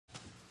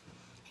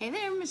Hey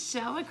there,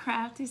 Michelle with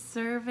Crafty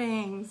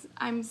Servings.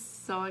 I'm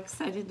so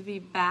excited to be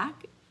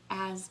back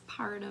as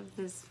part of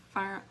this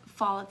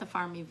Fall at the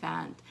Farm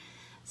event.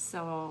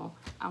 So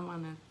I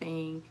want to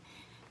thank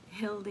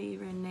Hildy,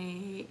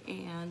 Renee,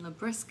 and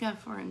Labriska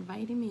for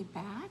inviting me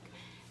back.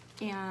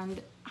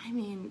 And I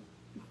mean,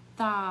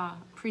 the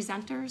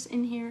presenters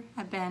in here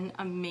have been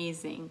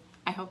amazing.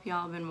 I hope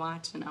y'all have been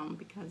watching them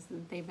because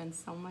they've been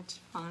so much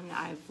fun.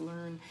 I've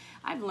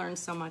learned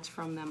so much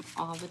from them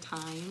all the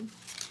time.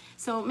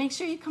 So make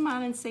sure you come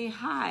on and say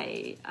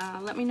hi.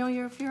 Let me know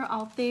if you're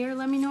out there.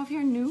 Let me know if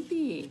you're a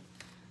newbie.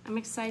 I'm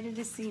excited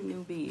to see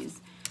newbies.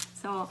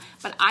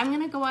 But I'm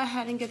gonna go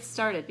ahead and get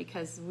started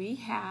because we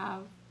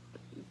have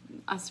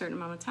a certain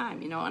amount of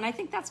time, and I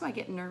think that's why I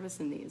get nervous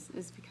in these,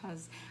 is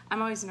because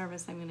I'm always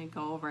nervous I'm gonna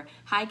go over.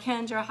 Hi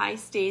Kendra, hi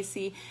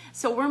Stacy.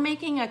 So we're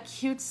making a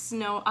cute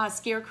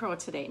scarecrow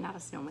today, not a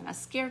snowman, a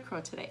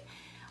scarecrow today.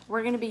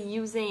 We're gonna be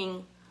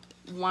using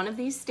one of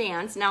these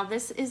stands. Now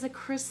this is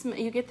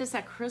you get this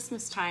at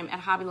Christmas time at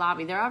Hobby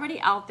Lobby. They're already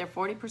out there,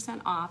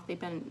 40% off. They've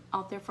been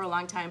out there for a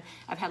long time.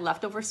 I've had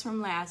leftovers from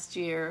last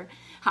year.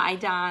 Hi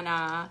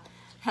Donna,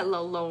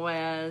 hello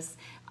Lois.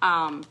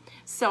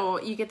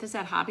 So you get this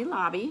at Hobby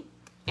Lobby,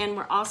 and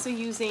we're also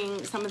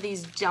using some of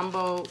these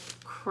jumbo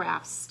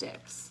craft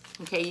sticks.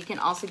 Okay, you can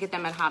also get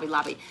them at Hobby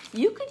Lobby.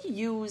 You could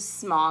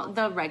use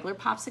the regular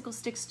popsicle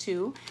sticks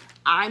too.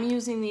 I'm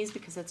using these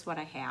because that's what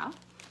I have.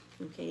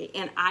 Okay,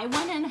 and I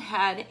went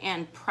ahead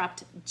and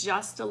prepped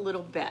just a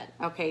little bit.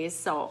 Okay,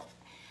 so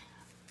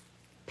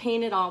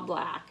painted all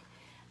black.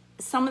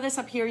 Some of this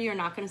up here you're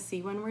not going to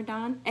see when we're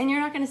done, and you're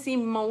not going to see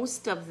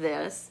most of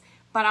this,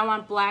 but I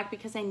want black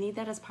because I need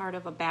that as part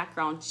of a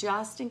background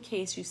just in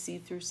case you see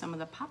through some of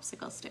the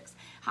popsicle sticks.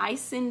 Hi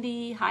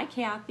Cindy, hi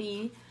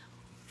Kathy.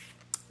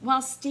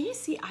 Well,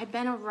 Stacy, I've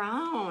been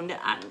around.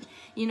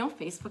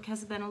 Facebook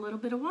has been a little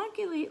bit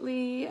wonky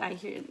lately. I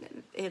hear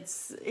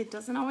it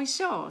doesn't always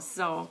show.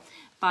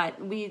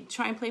 But we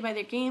try and play by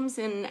their games,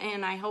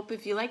 and I hope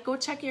if you like, go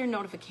check your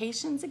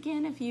notifications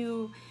again if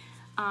you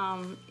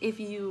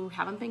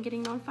haven't been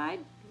getting notified.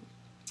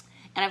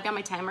 And I've got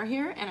my timer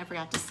here, and I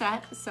forgot to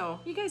set,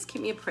 so you guys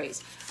keep me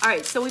appraised. All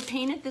right, so we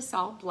painted this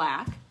all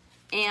black,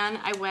 and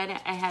I went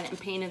ahead and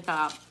painted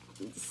the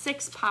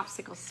 6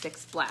 popsicle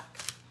sticks black.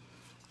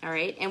 All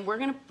right, and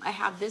I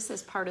have this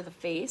as part of the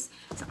face.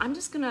 So I'm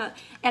just gonna,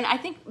 and I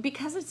think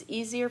because it's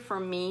easier for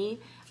me,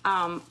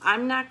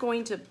 I'm not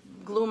going to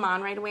glue them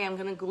on right away. I'm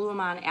gonna glue them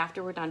on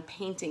after we're done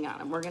painting on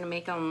them. We're gonna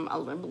make them a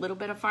little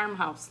bit of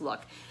farmhouse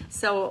look.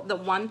 So the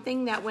one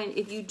thing that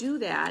if you do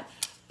that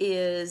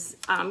is,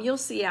 you'll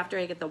see after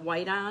I get the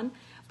white on,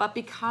 but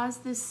because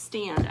this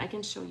stand, I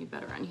can show you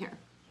better on here,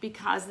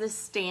 because this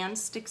stand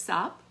sticks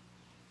up,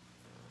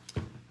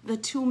 the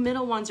 2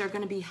 middle ones are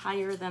going to be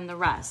higher than the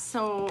rest.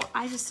 So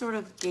I just sort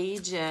of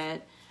gauge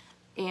it,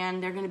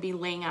 and they're going to be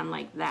laying on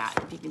like that,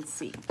 if you can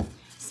see.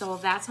 So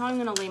that's how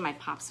I'm going to lay my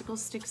popsicle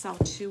sticks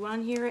out too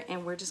on here,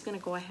 and we're just going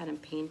to go ahead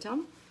and paint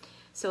them.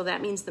 So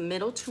that means the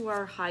middle 2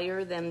 are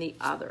higher than the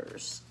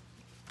others.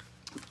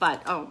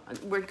 But,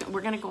 we're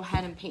going to go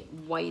ahead and paint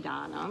white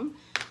on them.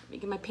 Let me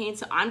get my paint.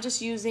 So I'm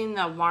just using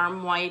the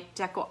warm white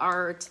Deco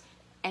Art.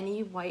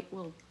 Any white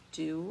will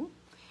do.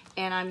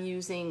 And I'm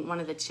using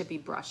one of the chippy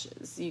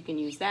brushes. You can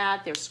use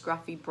that. They're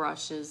scruffy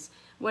brushes.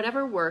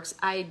 Whatever works.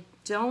 I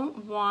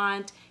don't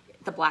want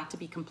the black to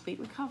be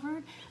completely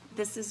covered.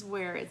 This is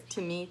where it,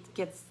 to me,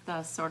 gets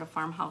the sort of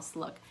farmhouse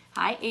look.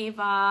 Hi,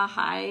 Ava.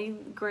 Hi,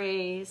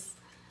 Grace.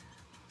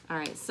 All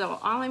right, so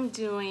all I'm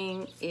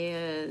doing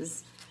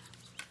is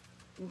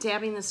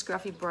dabbing the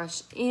scruffy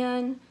brush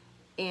in,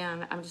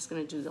 and I'm just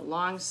going to do the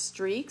long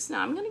streaks.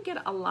 Now, I'm going to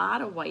get a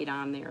lot of white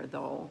on there,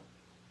 though.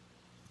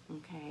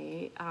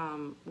 Okay,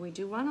 we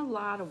do want a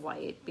lot of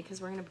white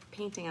because we're going to be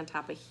painting on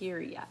top of here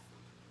yet.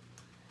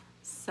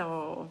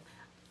 So,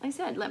 like I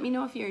said, let me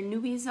know if you're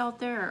newbies out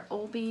there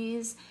or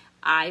oldies.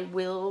 I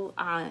will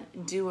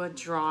do a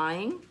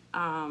drawing.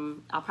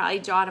 I'll probably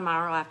draw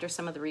tomorrow after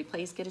some of the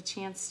replays get a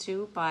chance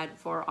to, but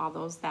for all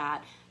those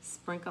that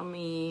sprinkle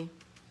me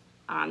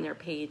on their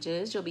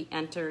pages, you'll be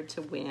entered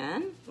to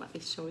win. Let me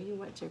show you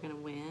what you're going to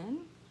win.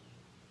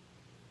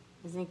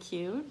 Isn't it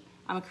cute?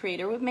 I'm a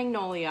creator with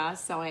Magnolia,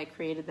 so I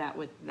created that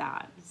with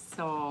that.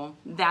 So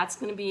that's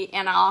going to be,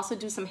 and I'll also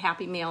do some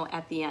happy mail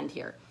at the end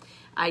here.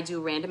 I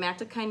do random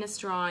act of kindness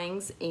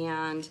drawings,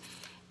 and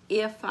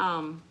if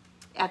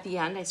at the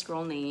end I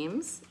scroll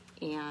names,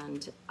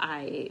 and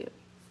I'll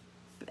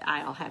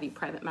have you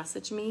private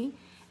message me,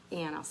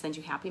 and I'll send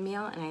you happy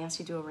mail, and I ask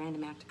you to do a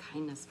random act of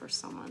kindness for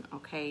someone,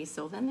 okay?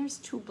 So then there's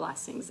 2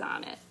 blessings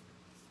on it.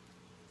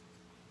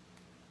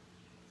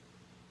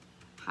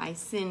 Hi,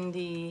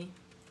 Cindy.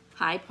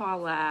 Hi,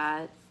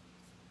 Paulette.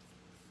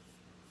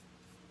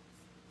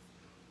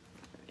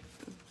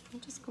 I'll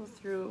just go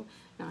through.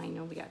 Now I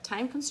know we got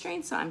time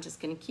constraints, so I'm just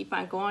going to keep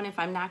on going. If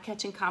I'm not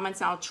catching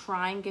comments, I'll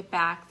try and get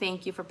back.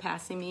 Thank you for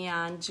passing me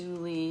on,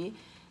 Julie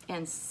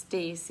and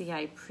Stacy.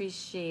 I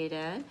appreciate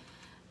it.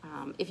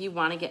 If you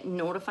want to get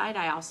notified,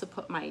 I also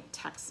put my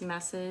text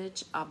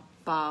message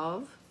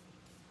above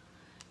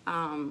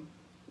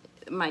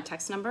my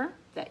text number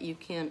that you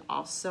can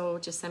also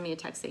just send me a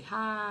text, say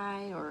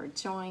hi or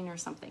join or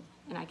something,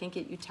 and I can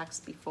get you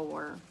text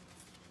before.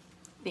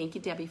 Thank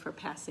you, Debbie, for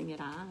passing it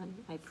on.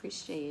 I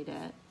appreciate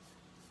it.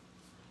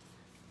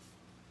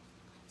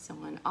 So,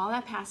 and all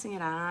that passing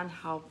it on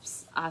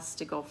helps us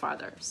to go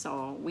farther.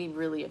 So we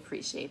really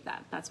appreciate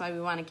that. That's why we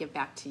want to give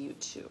back to you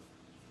too.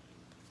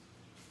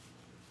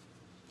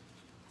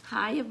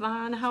 Hi,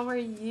 Yvonne, how are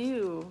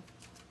you?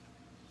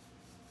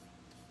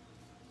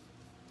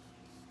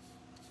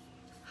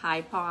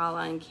 Hi,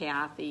 Paula and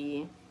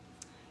Kathy.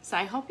 So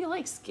I hope you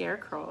like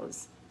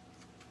scarecrows.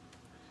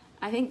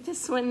 I think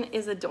this one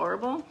is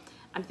adorable.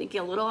 I'm thinking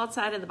a little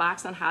outside of the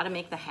box on how to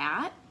make the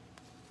hat.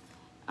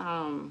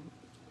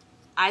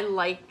 I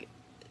like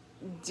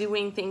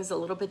doing things a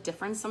little bit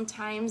different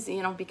sometimes,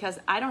 you know, because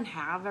I don't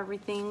have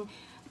everything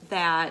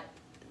that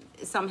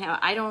somehow,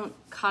 I don't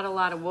cut a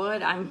lot of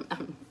wood.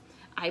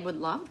 I would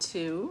love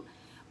to,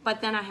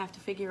 but then I have to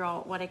figure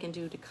out what I can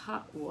do to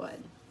cut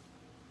wood.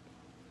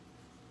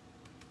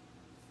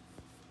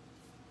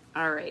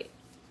 All right,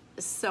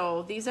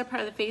 so these are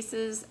part of the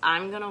faces.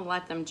 I'm gonna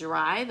let them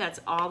dry. That's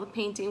all the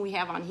painting we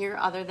have on here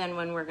other than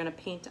when we're gonna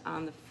paint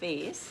on the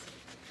face.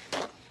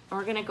 And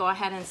we're gonna go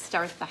ahead and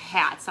start the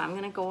hat. So I'm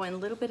gonna go in a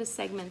little bit of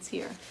segments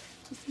here.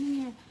 Just a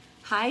minute.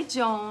 Hi,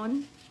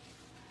 Joan.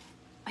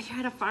 Oh, you're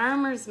at a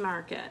farmer's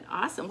market.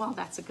 Awesome. Well,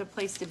 that's a good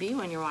place to be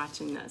when you're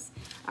watching this.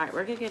 All right,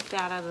 we're gonna get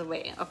that out of the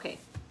way. Okay,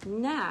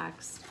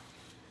 next,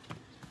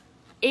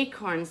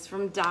 Acorns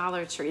from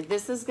Dollar Tree.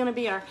 This is gonna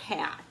be our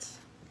hat.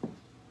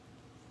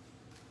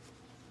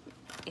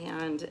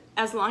 And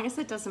as long as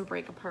it doesn't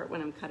break apart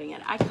when I'm cutting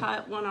it. I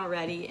cut one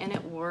already and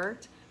it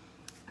worked.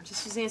 I'm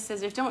just using a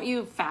scissor. Don't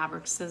use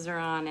fabric scissor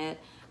on it,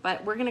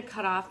 but we're gonna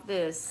cut off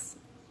this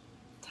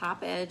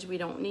top edge. We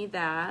don't need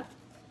that.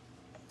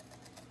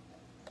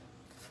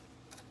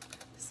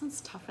 This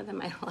one's tougher than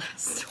my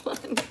last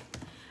one.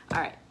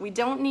 All right, we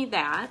don't need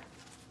that.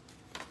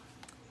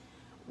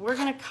 We're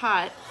gonna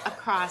cut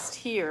across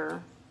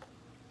here,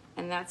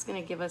 and that's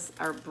gonna give us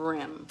our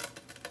brim.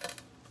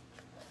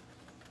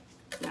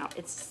 Now,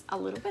 it's a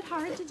little bit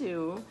hard to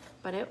do,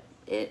 but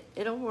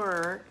it'll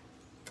work.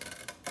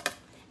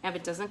 And if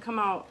it doesn't come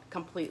out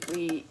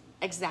completely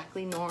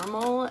exactly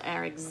normal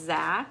or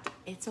exact,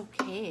 it's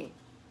okay.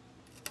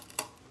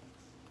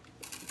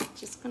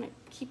 Just gonna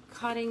keep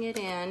cutting it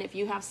in. If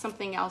you have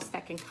something else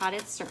that can cut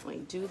it, certainly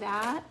do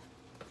that.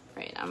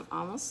 Right, I'm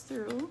almost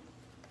through.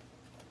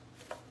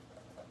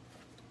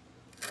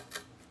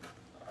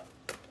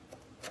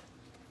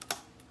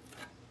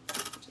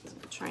 Just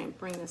gonna try and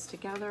bring this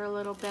together a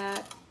little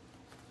bit.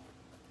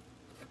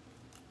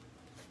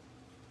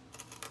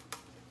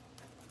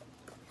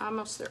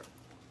 Almost through.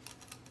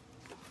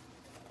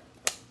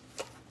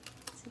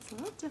 It's a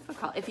little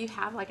difficult. If you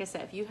have, like I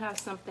said, if you have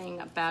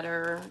something, a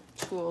better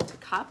tool to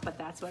cut, but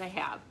that's what I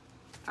have.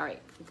 All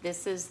right,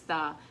 this is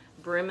the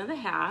brim of the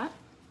hat.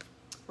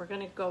 We're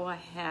gonna go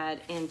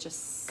ahead and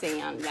just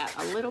sand that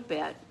a little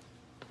bit,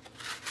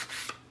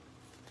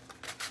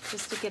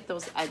 just to get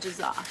those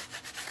edges off.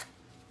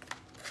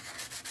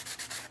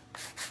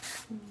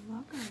 You're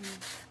welcome.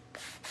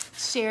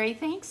 Sherry,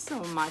 thanks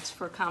so much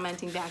for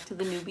commenting back to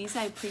the newbies.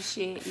 I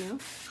appreciate you.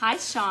 Hi,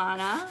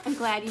 Shauna. I'm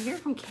glad you're here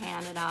from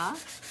Canada.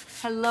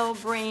 Hello,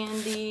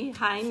 Brandy.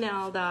 Hi,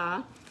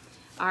 Nelda.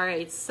 All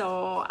right,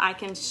 so I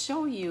can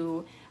show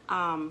you,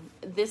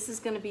 this is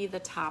gonna be the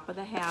top of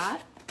the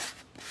hat.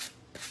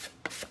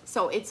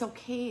 So it's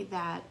okay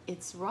that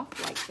it's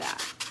rough like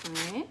that,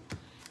 all right?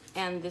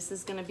 And this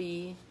is gonna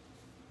be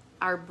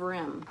our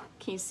brim.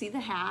 Can you see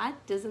the hat?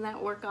 Doesn't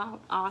that work out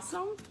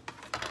awesome?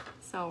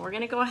 So we're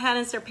gonna go ahead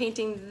and start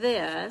painting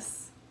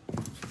this.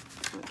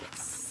 Let me get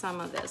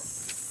some of this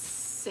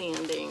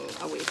sanding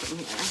away from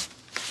here.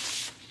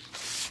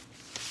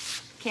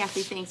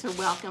 Kathy, thanks for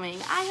welcoming.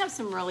 I have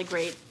some really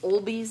great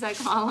oldies, I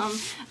call them,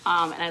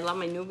 and I love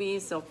my newbies,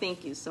 so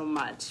thank you so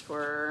much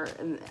for,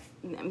 I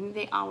mean,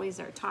 they always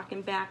are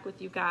talking back with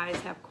you guys,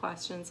 have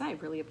questions. I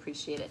really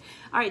appreciate it.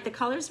 All right, the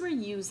colors we're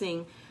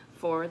using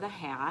for the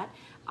hat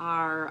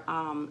are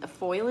a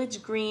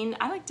foliage green.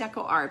 I like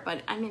Deco Art,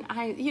 but I mean,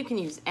 you can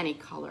use any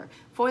color.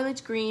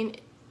 Foliage green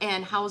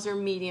and Hauser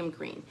medium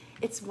green.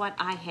 It's what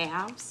I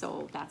have,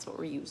 so that's what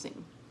we're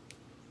using.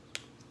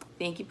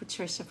 Thank you,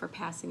 Patricia, for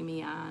passing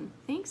me on.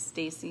 Thanks,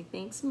 Stacy.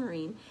 Thanks,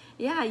 Maureen.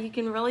 Yeah, you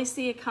can really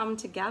see it come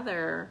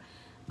together.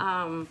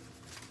 You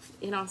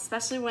know,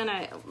 especially when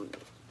I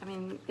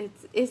mean,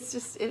 it's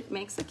just, it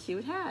makes a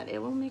cute hat.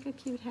 It will make a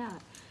cute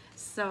hat.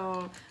 So,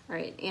 all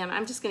right, and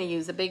I'm just gonna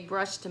use a big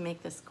brush to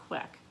make this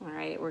quick, all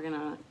right? We're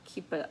gonna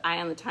keep an eye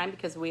on the time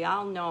because we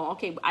all know,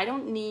 okay, I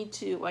don't need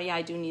to, well, yeah,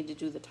 I do need to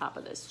do the top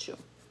of this too.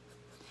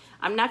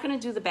 I'm not gonna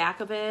do the back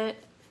of it.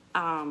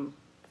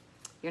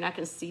 You're not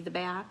gonna see the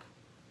back,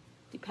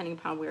 depending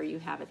upon where you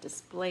have it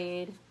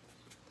displayed,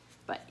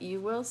 but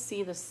you will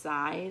see the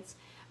sides.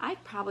 I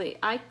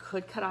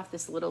could cut off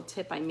this little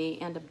tip. I may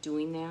end up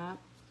doing that.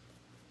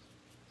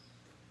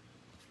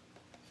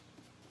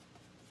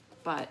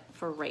 But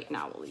for right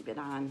now, we'll leave it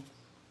on.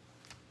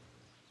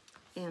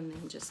 And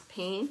then just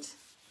paint.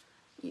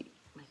 You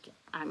might get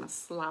I'm a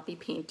sloppy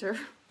painter.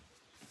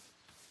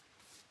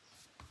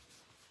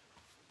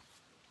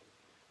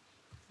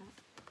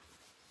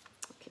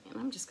 Okay, and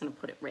I'm just gonna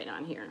put it right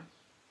on here.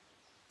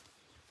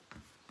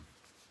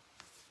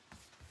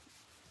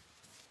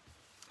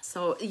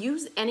 So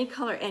use any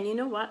color, and you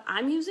know what?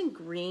 I'm using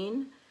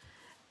green.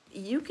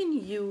 You can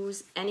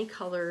use any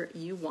color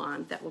you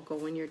want that will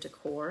go in your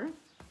decor.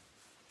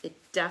 It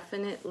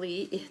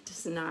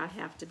does not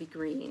have to be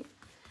green.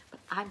 But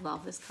I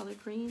love this color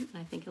green,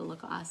 and I think it'll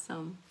look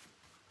awesome.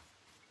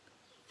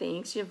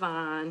 Thanks,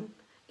 Yvonne.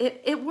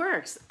 It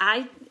works.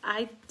 I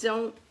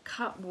don't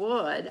cut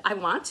wood. I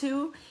want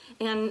to,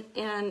 and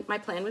my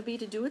plan would be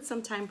to do it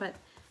sometime, but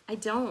I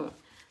don't.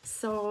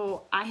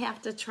 So I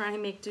have to try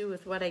and make do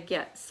with what I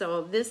get.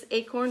 So this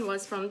acorn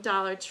was from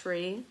Dollar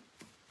Tree.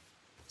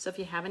 So if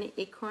you have any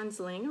acorns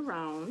laying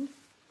around,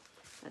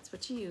 that's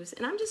what you use.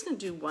 And I'm just gonna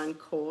do one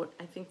coat.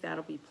 I think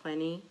that'll be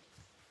plenty.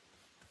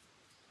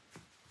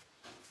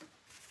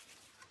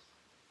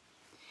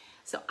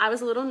 So I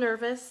was a little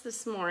nervous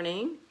this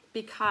morning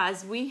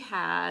because we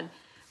had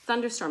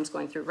thunderstorms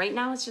going through. Right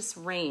now it's just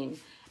rain.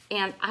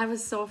 And I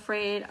was so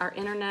afraid our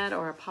internet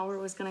or our power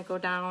was gonna go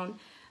down.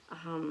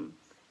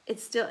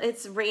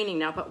 It's raining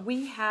now, but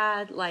we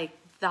had like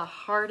the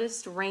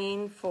hardest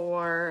rain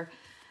for,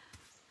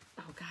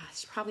 oh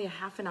gosh, probably a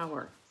half an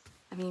hour.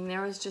 I mean,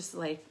 there was just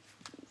like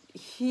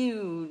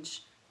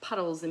huge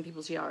puddles in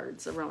people's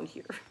yards around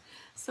here.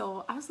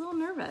 So I was a little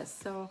nervous.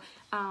 So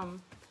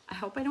I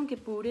hope I don't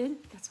get booted.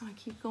 That's why I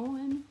keep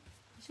going.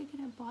 I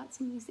could have bought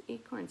some of these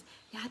acorns.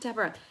 Yeah,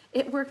 Deborah,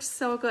 it works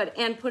so good.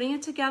 And putting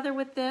it together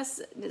with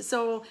this,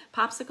 so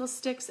popsicle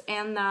sticks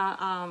and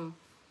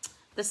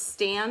the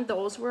stand,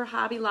 those were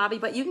Hobby Lobby,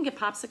 but you can get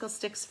popsicle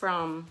sticks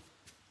from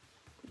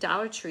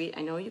Dollar Tree.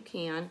 I know you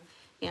can.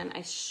 And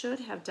I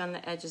should have done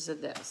the edges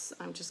of this.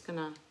 I'm just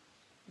gonna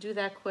do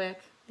that quick.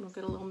 It'll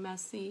get a little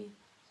messy.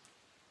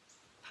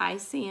 Hi,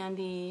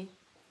 Sandy.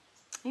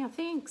 Yeah,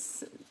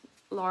 thanks,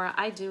 Laura.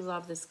 I do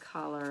love this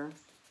color.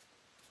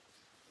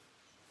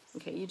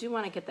 Okay, you do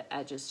want to get the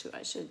edges too.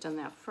 I should have done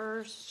that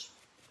first.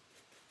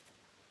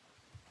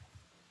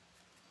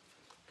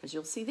 Because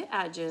you'll see the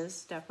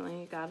edges. Definitely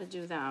you got to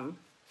do them.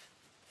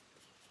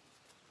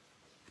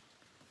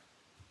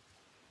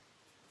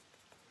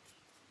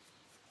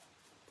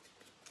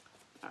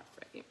 All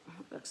right,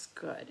 looks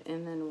good.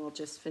 And then we'll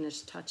just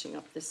finish touching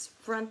up this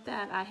front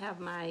that I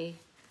have my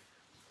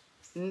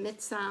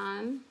mitts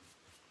on.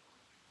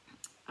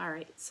 All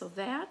right, so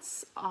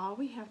that's all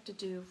we have to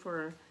do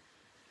for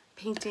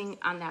painting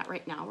on that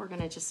right now. We're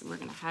gonna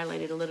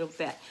highlight it a little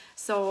bit.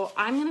 So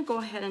I'm gonna go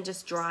ahead and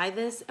just dry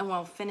this, and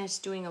we'll finish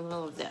doing a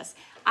little of this.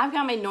 I've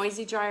got my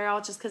noisy dryer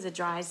out just because it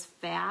dries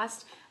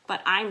fast,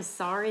 but I'm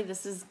sorry,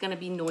 this is gonna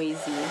be noisy.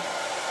 So we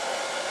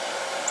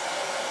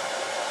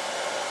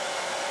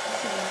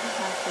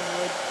have the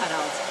wood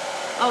cutouts.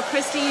 Oh,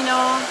 Christy, you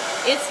know,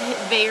 it's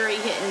very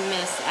hit and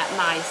miss at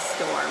my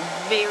store.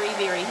 Very,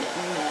 very hit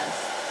and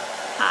miss.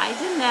 Hi,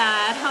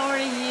 Danette, how are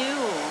you?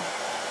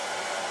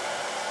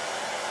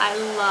 I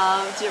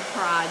loved your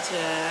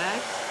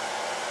project.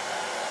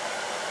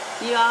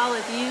 Y'all,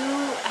 if you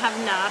have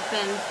not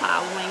been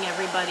following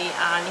everybody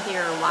on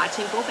here or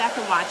watching, go back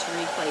and watch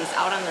replays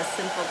out on the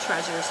Simple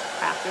Treasures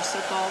Crafter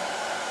Circle.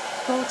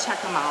 Go check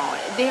them out.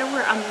 There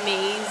were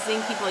amazing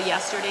people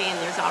yesterday, and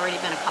there's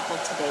already been a couple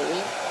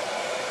today.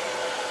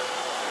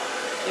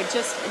 They're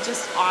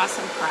just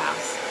awesome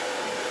crafts.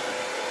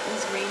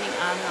 It's raining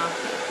on and off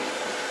Kathy.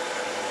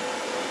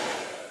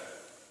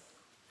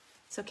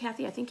 So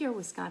Kathy, I think you're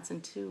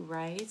Wisconsin too,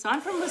 right? So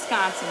I'm from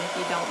Wisconsin, if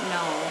you don't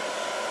know.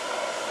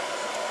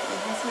 My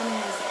husband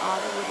has all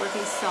the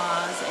woodworking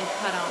saws and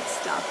cutout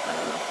stuff, but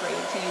I'm afraid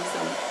to use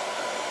them.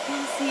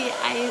 And see,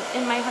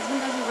 and my husband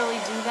doesn't really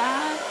do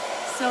that,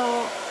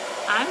 so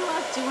I'm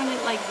left doing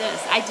it like this.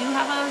 I do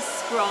have a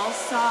scroll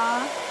saw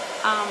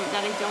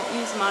that I don't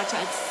use much.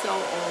 It's so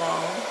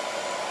old.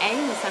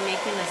 Anyways, I'm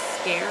making a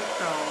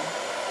Scarecrow.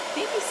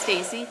 Thank you,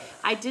 Stacy.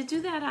 I did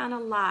do that on a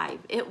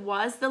live.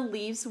 The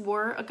leaves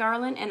were a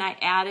garland, and I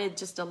added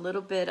just a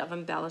little bit of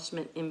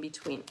embellishment in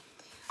between.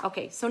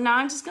 Okay, so now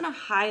I'm just gonna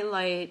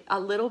highlight a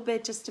little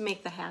bit just to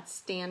make the hat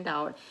stand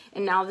out.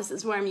 And now this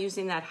is where I'm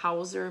using that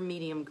Hauser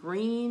medium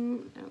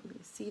green. You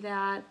see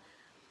that?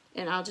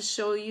 And I'll just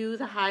show you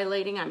the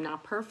highlighting. I'm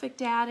not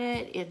perfect at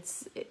it.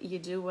 You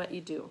do what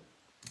you do.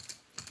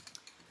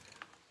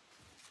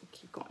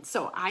 Keep going.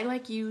 So I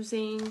like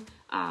using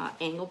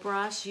angle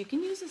brush. You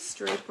can use a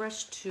straight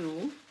brush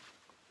too.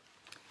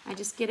 I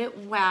just get it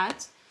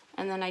wet,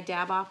 and then I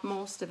dab off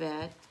most of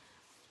it.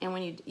 And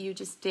when you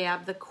just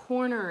dab the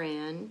corner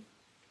in,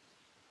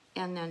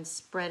 and then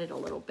spread it a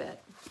little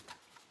bit.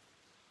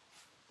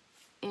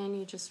 And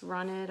you just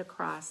run it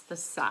across the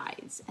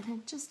sides. And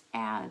it just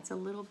adds a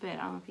little bit.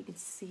 I don't know if you can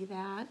see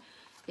that.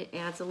 It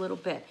adds a little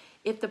bit.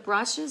 If the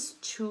brush is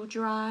too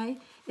dry,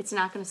 it's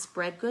not going to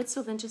spread good,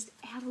 so then just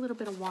add a little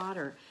bit of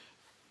water.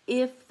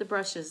 If the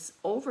brush is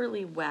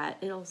overly wet,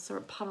 it'll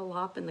sort of puddle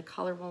up and the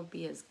color won't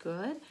be as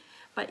good.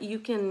 But you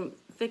can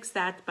fix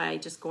that by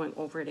just going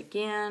over it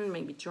again,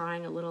 maybe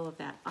drying a little of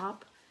that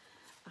up.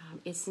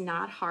 It's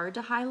not hard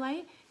to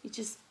highlight. You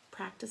just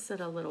practice it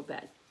a little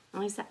bit.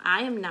 And like I said,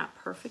 I am not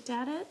perfect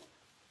at it,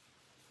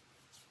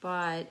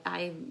 but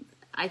I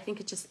think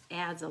it just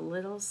adds a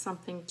little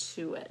something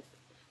to it.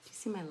 Do you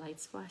see my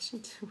lights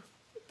flashing too?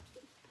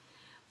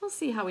 We'll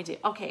see how we do.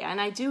 Okay,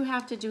 and I do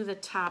have to do the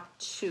top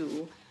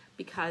too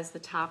because the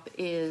top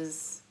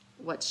is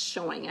what's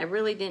showing. I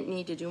really didn't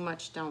need to do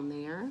much down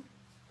there.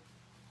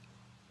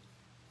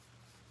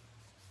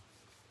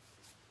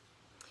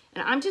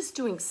 And I'm just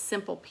doing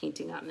simple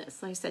painting on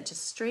this. Like I said,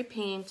 just straight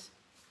paint.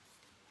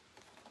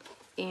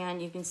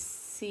 And you can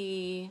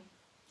see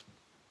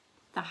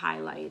the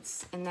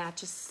highlights, and that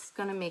just is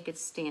gonna make it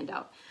stand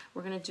out.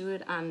 We're gonna do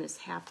it on this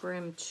half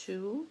brim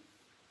too.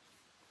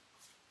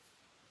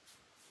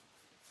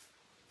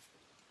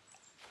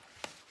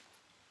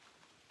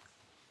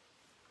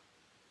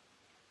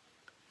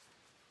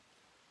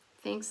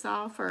 Thanks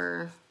all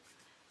for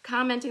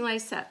commenting. Like I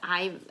said,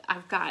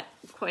 I've got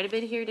quite a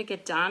bit here to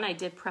get done. I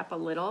did prep a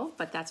little,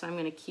 but that's why I'm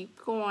gonna keep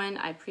going.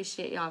 I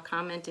appreciate y'all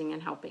commenting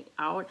and helping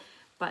out,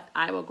 but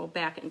I will go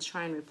back and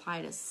try and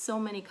reply to so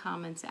many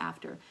comments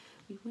after.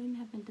 We wouldn't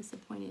have been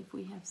disappointed if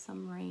we have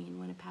some rain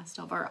when it passed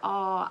over.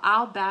 Oh,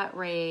 I'll bet,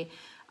 Ray.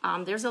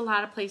 There's a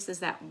lot of places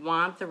that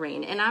want the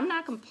rain, and I'm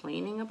not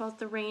complaining about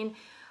the rain.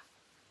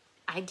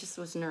 I just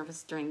was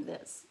nervous during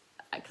this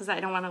because I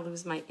don't want to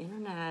lose my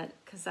internet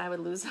because I would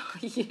lose all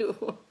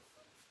you.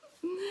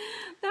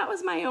 That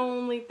was my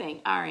only thing.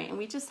 All right, and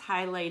we just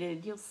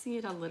highlighted. You'll see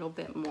it a little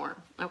bit more.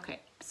 Okay,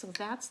 so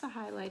that's the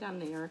highlight on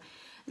there.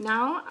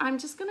 Now I'm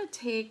just going to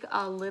take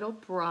a little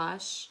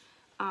brush.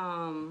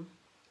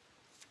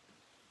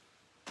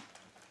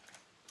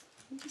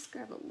 Let me just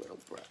grab a little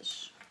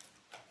brush.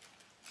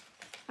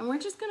 And we're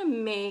just going to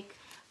make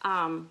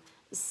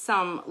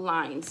some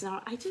lines.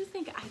 Now, I do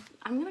think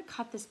I'm going to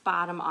cut this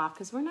bottom off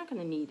because we're not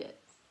going to need it.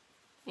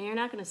 And you're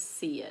not going to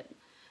see it.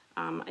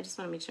 I just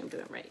want to make sure I'm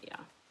doing it right, yeah.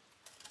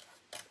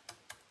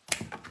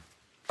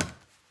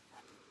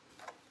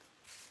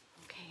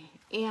 Okay,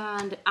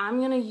 and I'm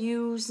going to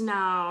use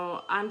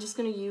now, I'm just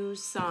going to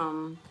use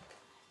some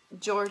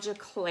Georgia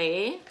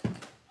clay.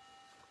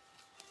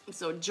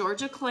 So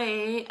Georgia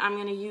clay, I'm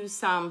going to use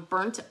some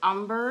burnt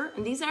umber.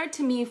 And these are,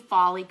 to me,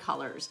 fall-y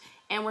colors.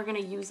 And we're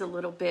going to use a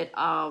little bit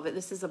of,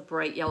 this is a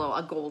bright yellow,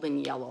 a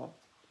golden yellow.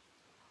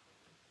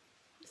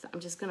 So I'm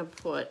just going to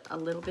put a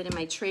little bit in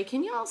my tray.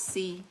 Can you all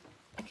see?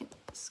 I can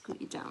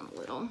scoot you down a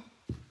little.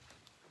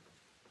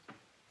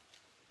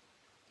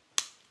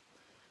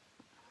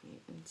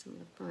 And some of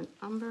the burnt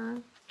umber.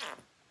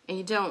 And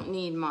you don't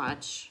need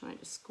much. I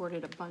just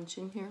squirted a bunch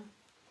in here.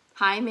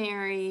 Hi,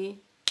 Mary.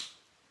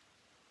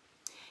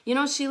 You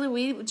know, Sheila,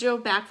 we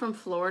drove back from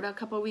Florida a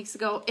couple of weeks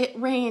ago. It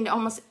rained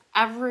almost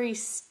every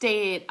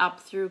state up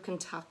through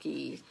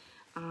Kentucky.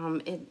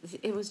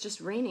 It was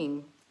just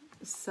raining.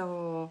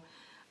 So,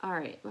 all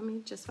right, let me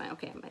just find,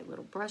 okay, my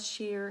little brush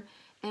here.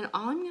 And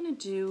all I'm gonna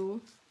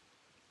do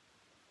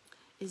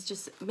is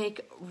just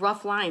make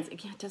rough lines.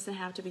 Again, it doesn't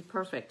have to be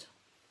perfect.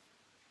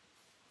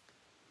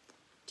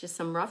 Just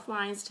some rough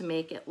lines to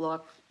make it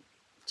look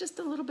just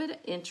a little bit of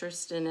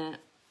interest in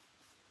it.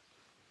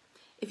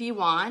 If you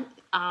want,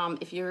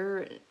 if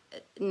you're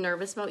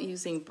nervous about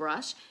using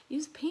brush,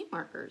 use paint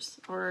markers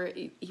or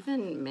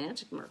even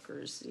magic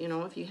markers, you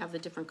know, if you have the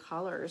different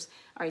colors.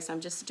 All right, so I'm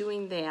just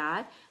doing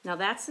that. Now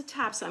that's the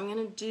top, so I'm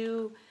gonna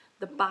do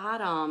the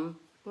bottom.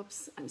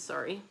 Whoops, I'm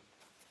sorry.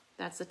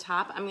 That's the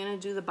top. I'm gonna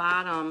do the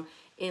bottom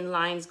in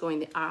lines going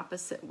the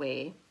opposite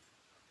way.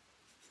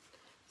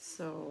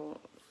 So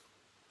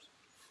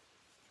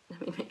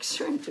let me make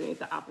sure I'm doing it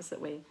the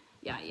opposite way.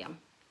 Yeah, I am.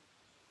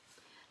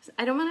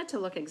 I don't want it to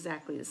look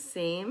exactly the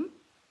same.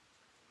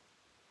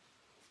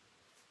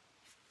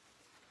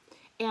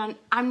 And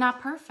I'm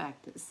not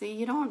perfect. See,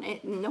 you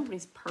don't,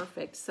 nobody's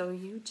perfect. So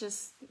you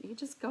just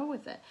go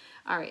with it.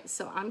 All right,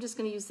 so I'm just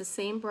gonna use the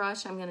same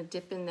brush. I'm gonna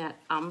dip in that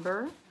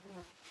umber.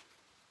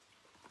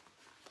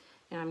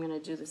 And I'm gonna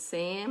do the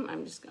same.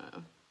 I'm just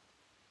gonna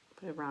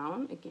put it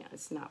around. Again,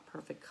 it's not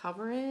perfect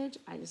coverage.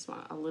 I just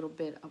want a little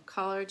bit of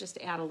color just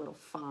to add a little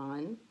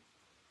fun.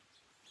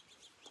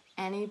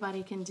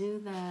 Anybody can do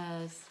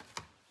this.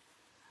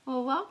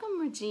 Well,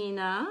 welcome,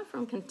 Regina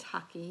from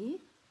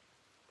Kentucky.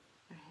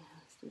 All right,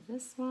 let's do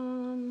this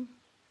one.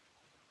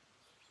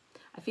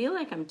 I feel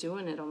like I'm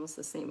doing it almost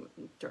the same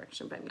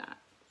direction, but I'm not.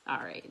 All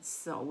right,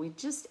 so we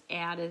just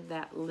added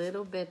that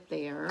little bit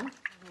there.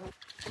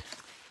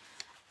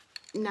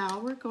 Now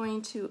we're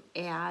going to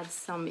add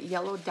some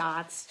yellow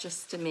dots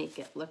just to make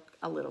it look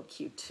a little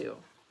cute too.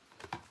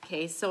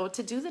 Okay, so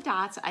to do the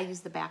dots, I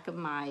use the back of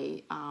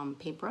my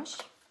paintbrush.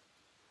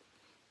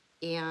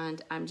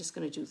 And I'm just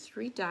going to do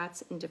 3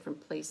 dots in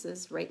different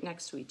places right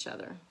next to each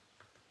other.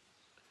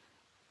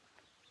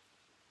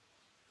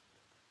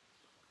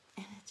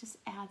 And it just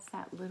adds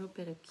that little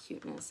bit of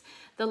cuteness.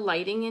 The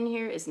lighting in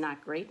here is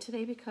not great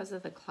today because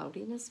of the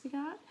cloudiness we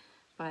got,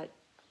 but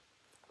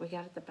we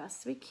got it the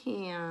best we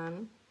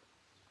can.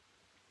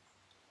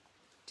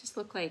 Just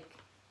look like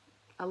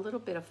a little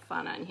bit of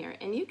fun on here.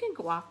 And you can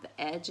go off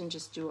the edge and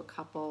just do a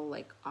couple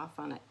like off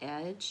on an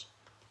edge.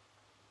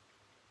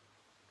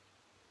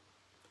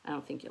 I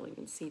don't think you'll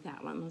even see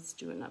that one. Let's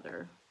do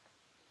another.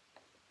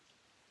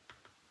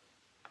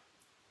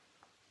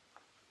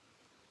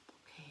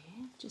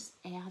 Okay, just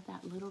add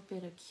that little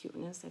bit of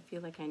cuteness. I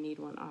feel like I need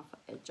one off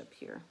the edge up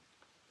here.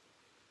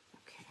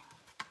 Okay,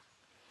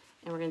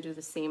 and we're gonna do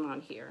the same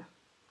on here.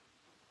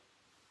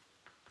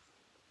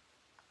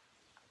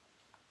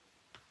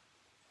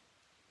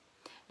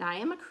 Now, I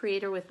am a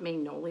creator with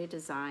Magnolia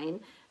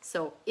Design,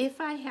 so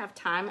if I have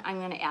time, I'm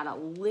going to add a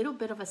little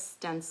bit of a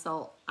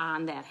stencil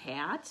on that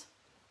hat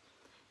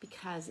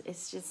because it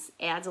just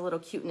adds a little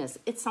cuteness.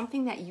 It's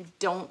something that you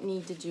don't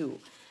need to do,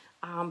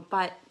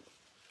 but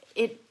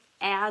it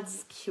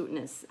adds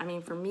cuteness. I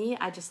mean, for me,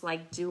 I just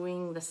like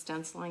doing the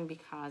stenciling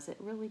because it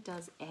really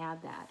does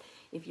add that.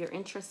 If you're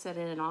interested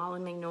in all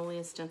in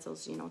Magnolia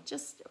stencils, you know,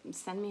 just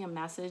send me a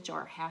message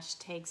or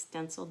hashtag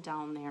stencil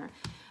down there.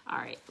 All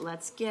right,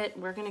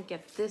 we're gonna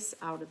get this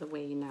out of the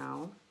way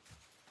now.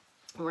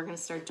 And we're gonna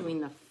start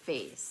doing the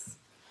face.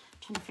 I'm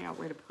trying to figure out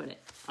where to put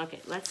it. Okay,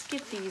 let's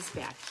get these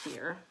back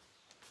here.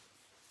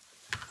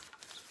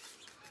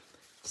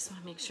 Just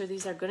wanna make sure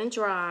these are good and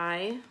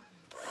dry.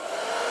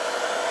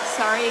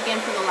 Sorry again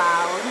for the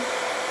loud.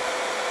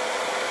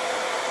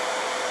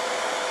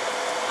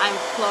 I'm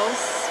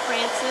close,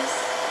 Francis.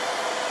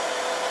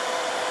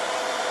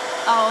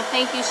 Oh,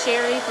 thank you,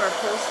 Sherry, for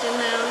posting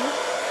them.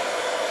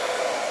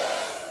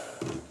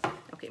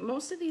 Okay,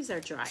 most of these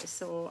are dry,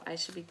 so I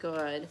should be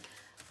good.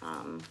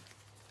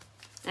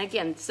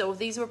 Again, so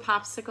these were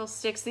popsicle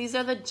sticks. These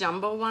are the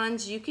jumbo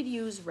ones. You could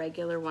use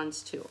regular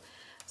ones too.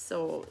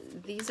 So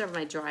these are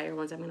my drier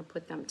ones. I'm going to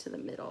put them to the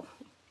middle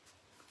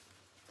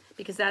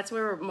because that's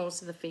where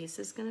most of the face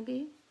is going to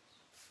be.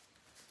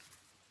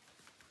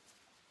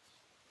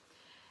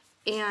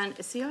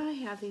 And see how I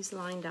have these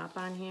lined up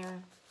on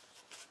here?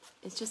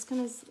 It's just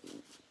gonna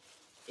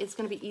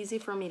be easy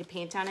for me to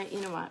paint on it.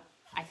 You know what?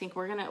 I think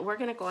we're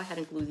gonna go ahead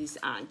and glue these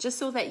on just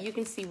so that you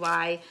can see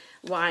why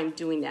I'm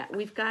doing that.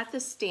 We've got the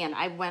stand.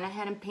 I went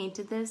ahead and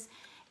painted this,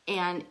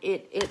 and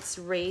it's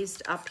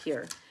raised up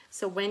here.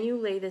 So when you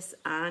lay this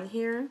on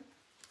here,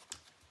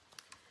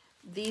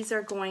 these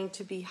are going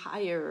to be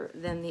higher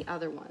than the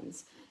other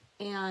ones.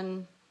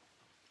 And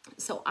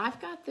so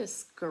I've got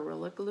this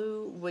Gorilla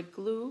Glue, wood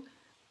glue,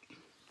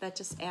 that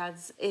just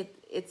adds,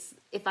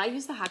 if I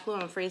use the hot glue,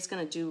 I'm afraid it's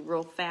gonna do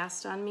real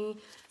fast on me.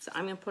 So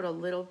I'm gonna put a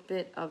little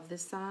bit of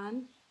this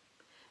on,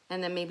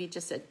 and then maybe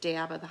just a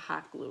dab of the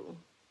hot glue,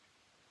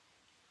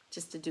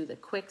 just to do the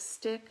quick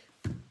stick.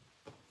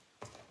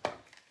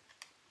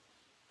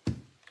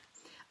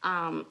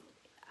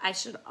 I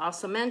should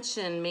also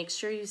mention, make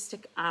sure you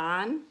stick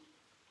on,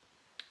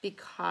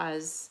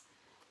 because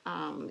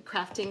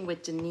Crafting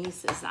with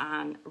Denise is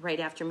on right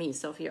after me.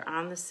 So if you're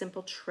on the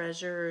Simple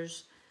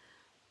Treasures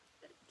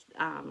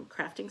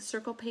crafting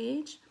circle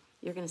page,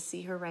 you're going to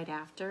see her right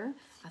after.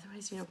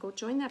 Otherwise, you know, go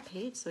join that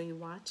page so you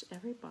watch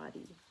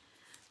everybody.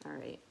 All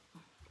right.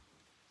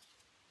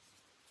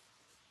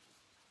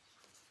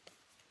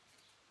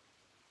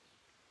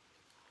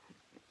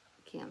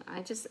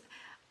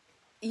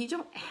 You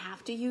don't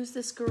have to use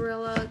this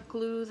Gorilla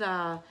Glue,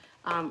 the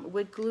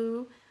wood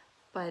glue,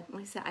 but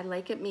like I said, I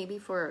like it maybe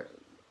for,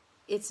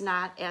 it's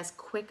not as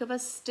quick of a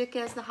stick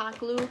as the hot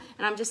glue,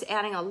 and I'm just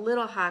adding a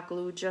little hot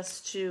glue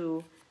just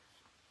to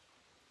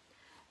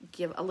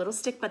give a little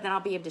stick, but then I'll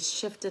be able to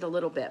shift it a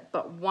little bit.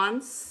 But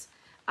once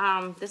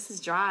this is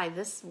dry,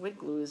 this wood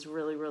glue is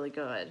really, really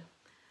good.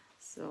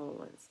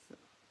 So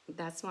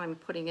that's why I'm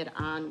putting it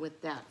on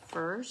with that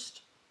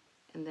first,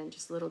 and then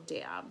just little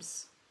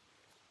dabs.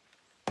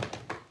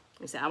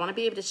 Like I said, I want to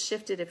be able to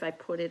shift it if I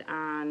put it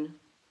on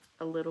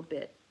a little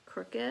bit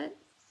crooked.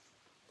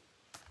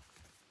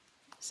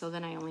 So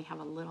then I only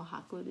have a little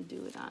hot glue to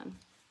do it on.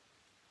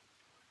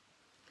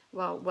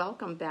 Well,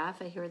 welcome,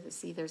 Beth. I hear that,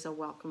 see, there's a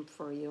welcome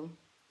for you.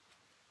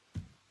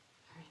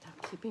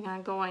 I'm keeping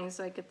on going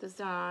so I get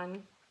this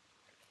on.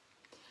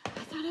 I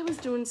thought I was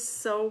doing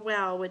so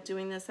well with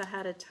doing this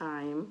ahead of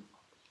time.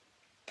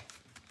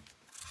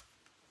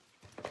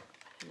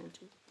 I'm gonna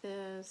do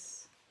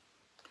this.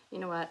 You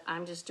know what?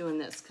 I'm just doing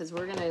this because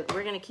we're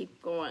gonna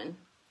keep going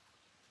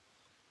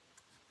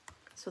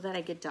so that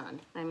I get done.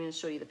 I'm gonna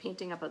show you the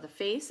painting up of the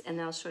face, and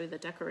then I'll show you the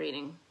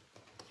decorating.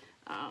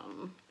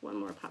 One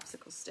more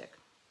popsicle stick.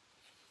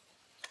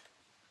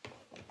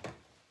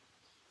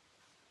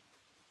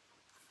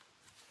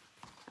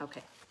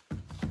 Okay,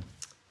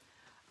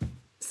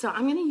 so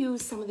I'm going to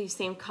use some of these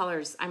same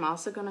colors. I'm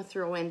also going to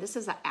throw in, this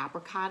is an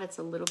apricot, it's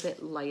a little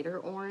bit lighter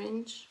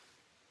orange,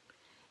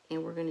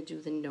 and we're going to do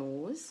the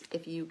nose.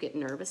 If you get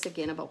nervous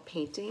again about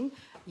painting,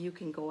 you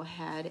can go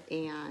ahead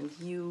and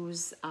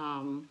use,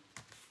 I'm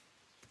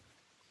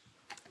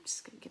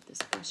just going to get this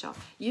brush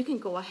off. You can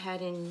go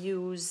ahead and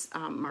use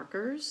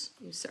markers.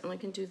 You certainly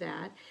can do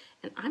that.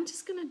 And I'm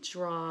just going to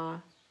draw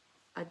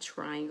a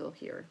triangle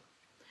here.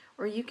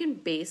 Or you can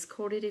base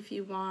coat it if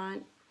you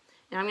want.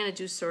 Now I'm going to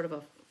do sort of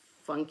a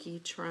funky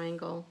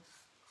triangle.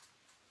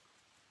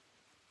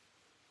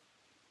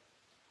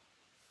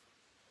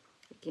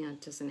 Again, it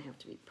doesn't have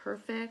to be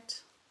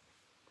perfect.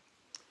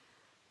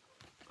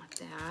 Like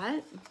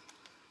that.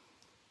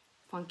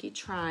 funky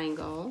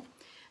triangle.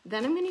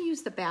 Then I'm going to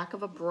use the back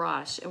of a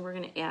brush and we're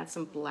going to add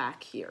some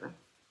black here.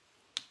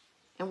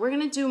 And we're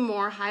going to do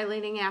more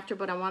highlighting after,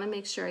 but I want to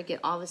make sure I get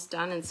all this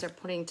done and start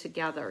putting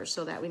together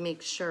so that we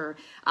make sure.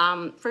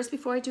 First,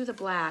 before I do the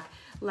black,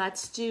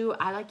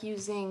 I like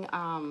using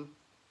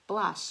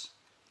blush.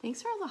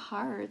 Thanks for all the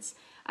hearts.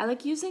 I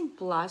like using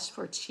blush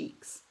for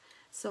cheeks.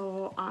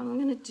 So all I'm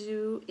going to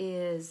do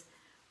is,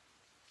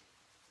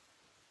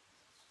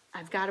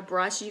 I've got a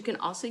brush. You can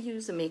also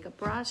use a makeup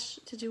brush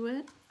to do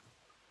it.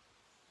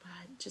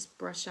 But just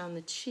brush on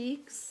the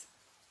cheeks.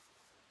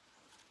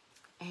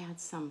 Add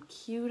some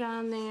cute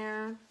on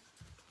there.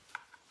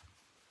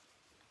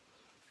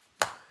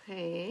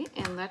 Okay,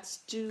 and let's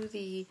do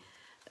the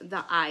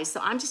eyes.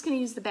 So I'm just going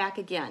to use the back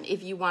again.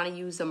 If you want to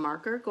use a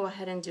marker, go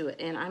ahead and do it.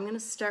 And I'm going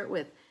to start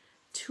with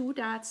 2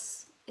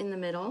 dots in the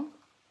middle.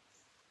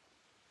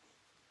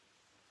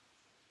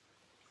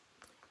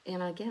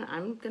 And again,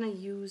 I'm going to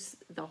use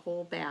the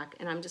whole back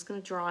and I'm just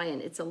going to draw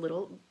in. It's a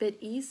little bit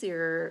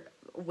easier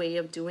way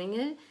of doing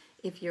it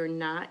if you're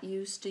not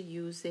used to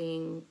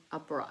using a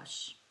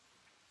brush.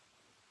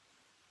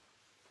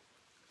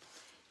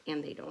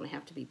 And they don't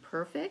have to be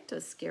perfect. A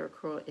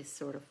scarecrow is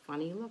sort of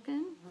funny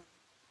looking.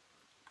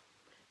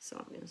 So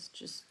I'm going to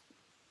just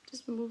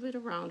move it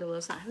around a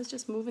little. So I was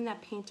just moving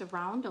that paint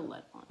around a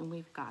little. And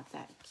we've got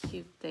that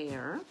cute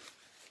there.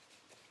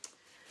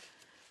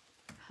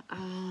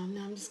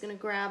 Now I'm just going to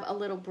grab a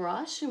little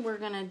brush and we're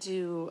going to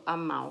do a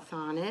mouth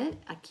on it.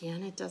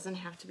 Again, it doesn't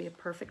have to be a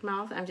perfect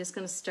mouth. I'm just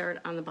going to start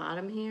on the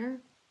bottom here.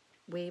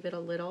 Wave it a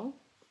little.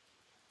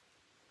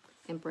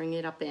 And bring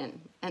it up in.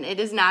 And it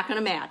is not going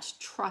to match.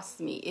 Trust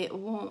me, it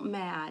won't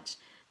match.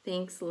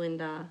 Thanks,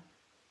 Linda.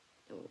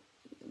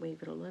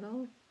 Wave it a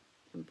little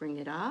and bring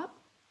it up.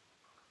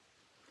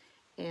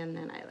 And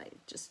then I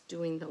like just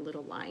doing the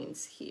little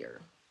lines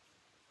here.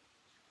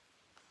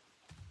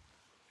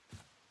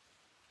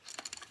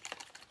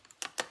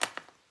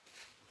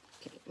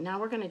 Okay, now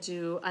we're going to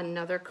do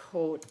another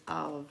coat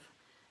of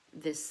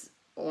this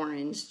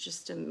orange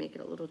just to make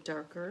it a little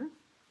darker.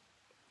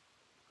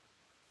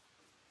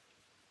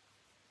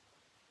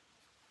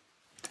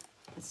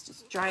 Let's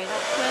just dry it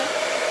up quick.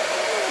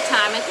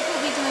 Time, I think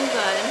we'll be doing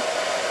good.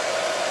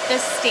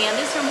 This stand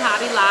is from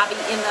Hobby Lobby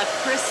in the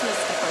Christmas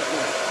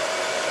department.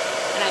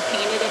 And I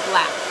painted it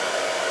black.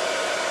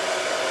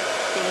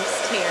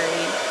 Thanks,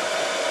 Terry.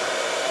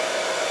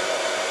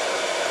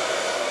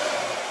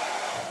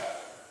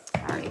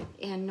 All right,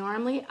 and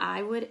normally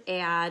I would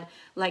add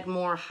like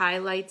more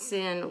highlights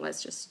in.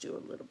 Let's just do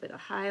a little bit of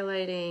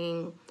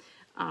highlighting.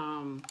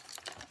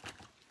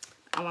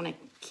 I want to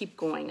keep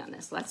going on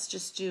this.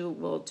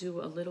 We'll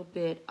do a little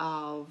bit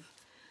of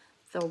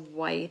the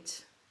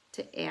white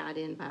to add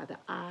in by the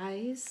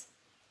eyes.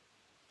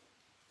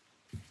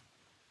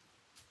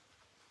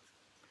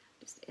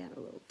 Just add a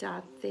little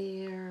dot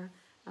there,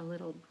 a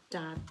little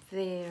dot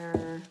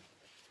there.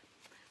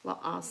 We'll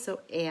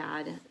also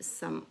add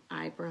some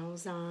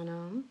eyebrows on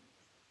them.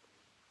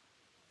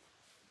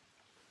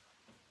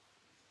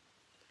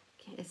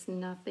 Okay, it's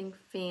nothing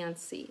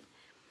fancy.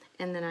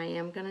 And then I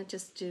am going to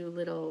just do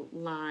little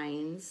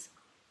lines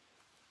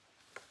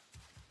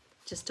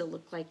just to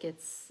look like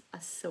it's a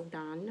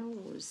sewed-on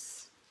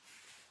nose.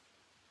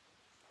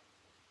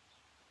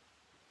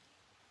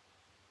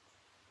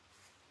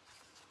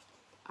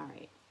 All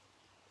right.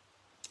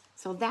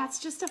 So that's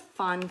just a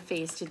fun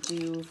face to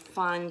do,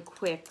 fun,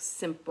 quick,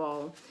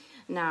 simple.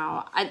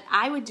 Now,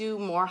 I would do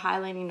more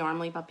highlighting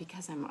normally, but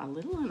because I'm a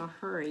little in a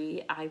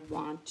hurry, I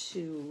want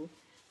to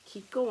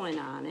keep going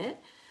on it.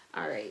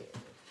 All right.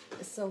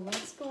 So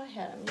let's go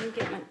ahead. I'm going to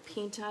get my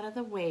paint out of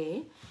the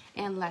way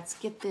and let's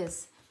get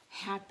this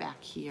hat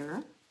back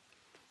here.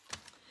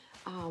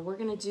 We're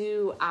going to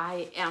do,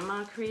 I am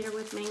a creator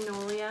with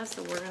Magnolia,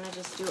 so we're going to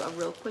just do a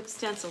real quick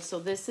stencil. So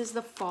this is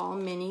the fall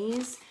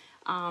minis,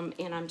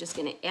 and I'm just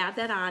going to add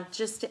that on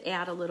just to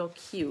add a little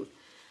cute.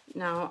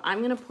 Now I'm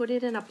going to put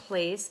it in a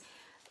place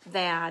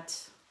that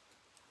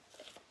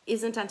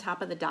isn't on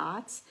top of the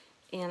dots,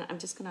 and I'm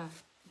just going to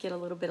get a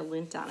little bit of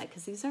lint on it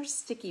because these are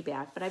sticky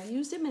back, but I've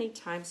used it many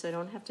times so I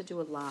don't have to do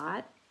a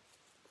lot.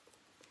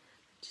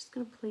 I'm just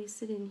going to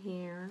place it in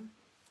here.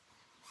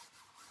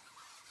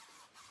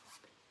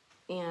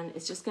 And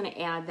it's just going to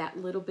add that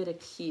little bit of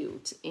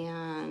cute.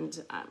 And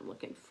I'm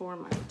looking for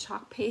my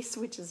chalk paste,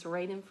 which is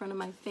right in front of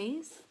my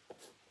face.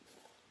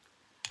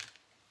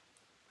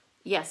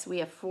 Yes, we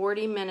have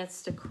 40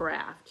 minutes to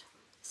craft.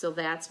 So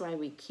that's why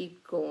we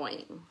keep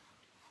going.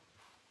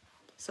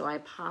 So I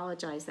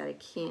apologize that I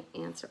can't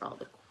answer all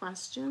the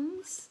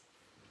questions.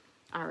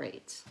 All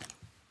right.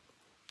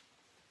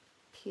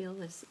 Peel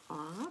this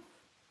off.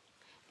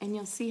 And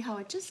you'll see how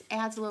it just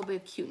adds a little bit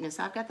of cuteness.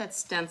 I've got that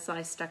stencil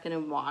I stuck it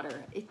in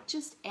water. It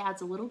just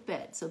adds a little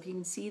bit. So if you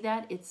can see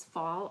that, it's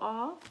fall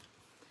off.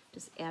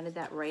 Just added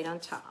that right on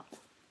top.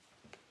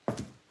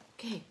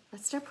 Okay,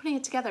 let's start putting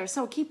it together.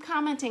 So keep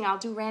commenting. I'll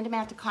do random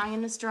act of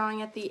kindness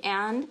drawing at the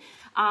end.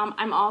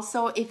 I'm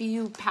also, if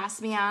you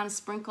pass me on a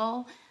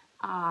sprinkle,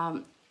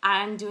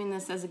 I'm doing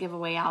this as a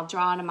giveaway. I'll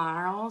draw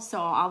tomorrow, so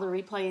all the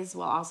replays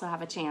will also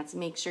have a chance.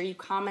 Make sure you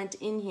comment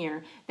in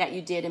here that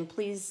you did, and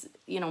please,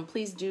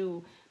 please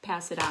do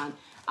pass it on.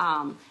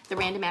 The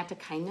random act of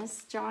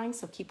kindness drawing,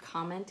 so keep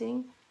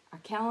commenting. Our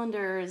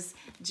calendars,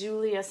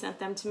 Julia sent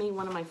them to me,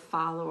 one of my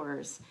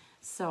followers.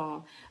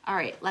 So, all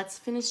right, let's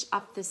finish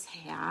up this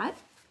hat.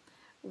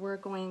 We're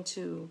going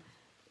to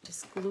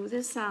just glue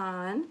this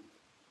on.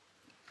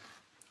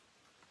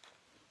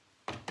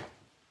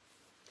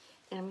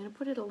 And I'm going to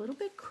put it a little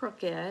bit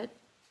crooked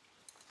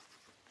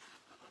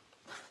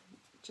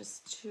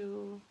just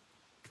to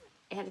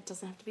add, it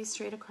doesn't have to be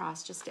straight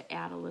across, just to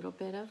add a little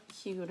bit of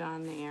cute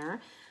on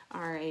there. All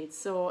right,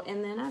 so,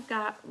 and then I've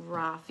got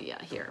raffia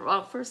here.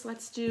 Well, first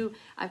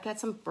I've got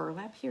some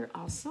burlap here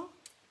also.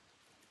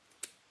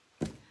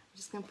 I'm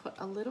just going to put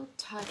a little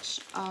touch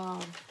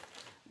of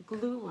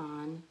glue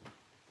on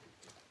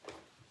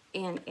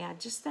and add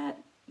just a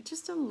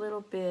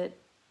little bit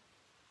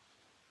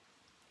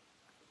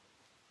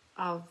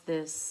of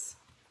this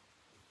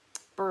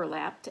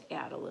burlap to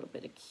add a little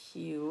bit of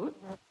cute.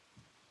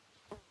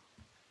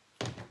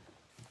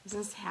 Is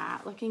this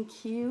hat looking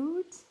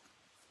cute?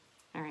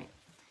 All right.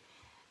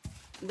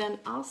 Then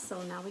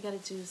also now we got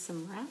to do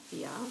some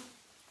raffia.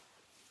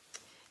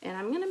 And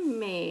I'm going to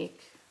make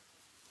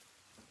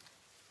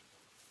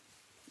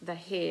the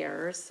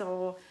hair.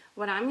 So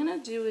what I'm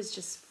going to do is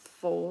just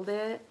fold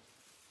it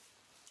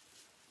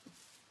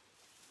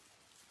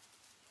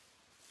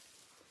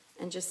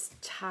and just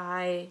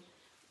tie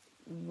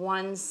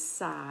one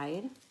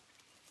side,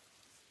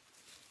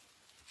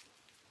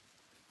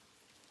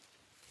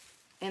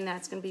 and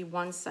that's going to be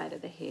one side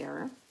of the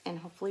hair, and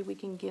hopefully we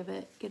can get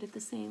it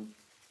the same.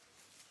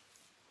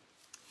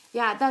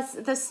 Yeah, that's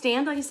the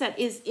stand, like I said,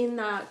 is in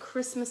the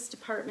Christmas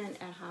department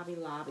at Hobby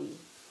Lobby.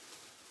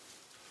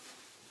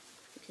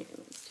 Okay,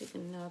 let's take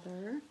another,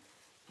 and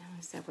like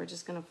I said, we're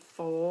just going to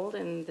fold,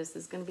 and this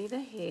is going to be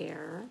the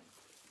hair.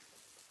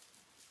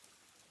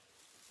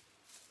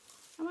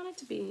 I want it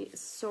to be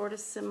sort of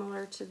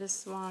similar to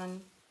this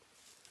one.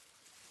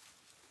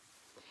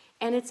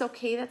 And it's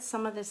okay that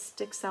some of this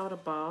sticks out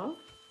above,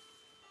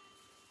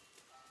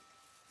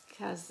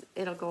 because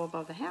it'll go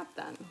above the hat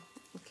then.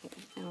 Okay,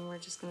 and we're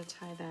just going to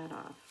tie that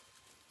off.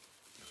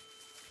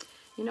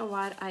 You know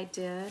what I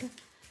did?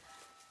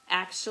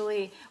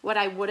 Actually, what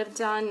I would have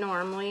done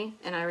normally,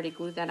 and I already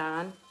glued that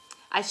on,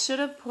 I should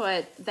have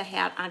put the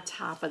hat on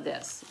top of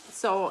this.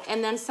 So,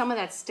 and then some of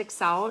that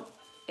sticks out.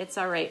 It's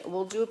all right.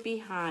 We'll do it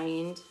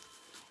behind,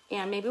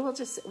 and maybe we'll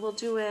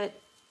do it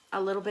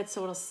a little bit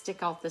so it'll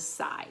stick out the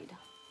side.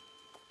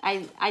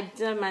 I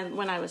did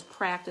when I was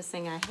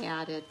practicing, I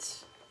had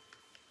it.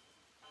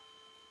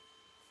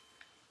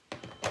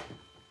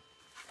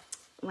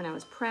 When I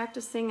was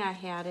practicing, I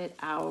had it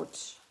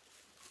out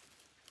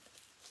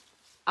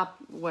up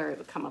where it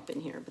would come up in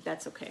here, but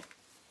that's okay.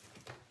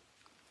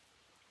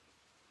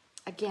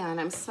 Again,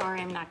 I'm sorry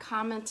I'm not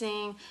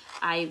commenting.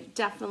 I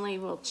definitely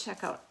will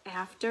check out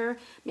after.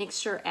 Make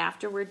sure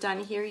after we're done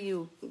here,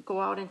 you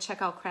go out and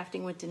check out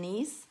Crafting with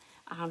Denise.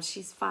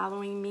 She's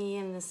following me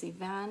in this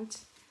event.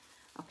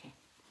 Okay,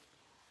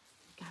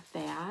 got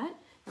that.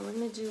 And we're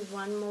gonna do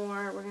one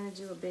more. We're gonna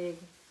do a big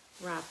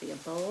raffia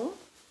bow.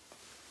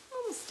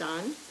 Almost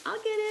done. I'll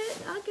get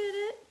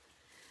it.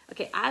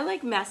 Okay, I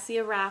like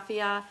messier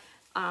raffia,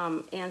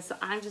 and so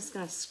I'm just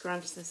gonna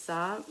scrunch this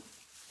up.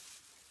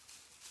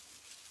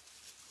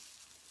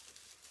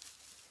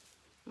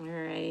 All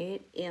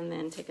right, and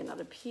then take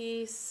another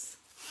piece,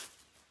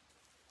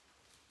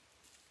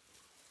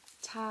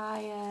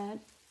 tie it.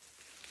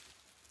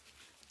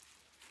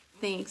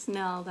 Thanks,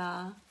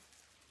 Nelda.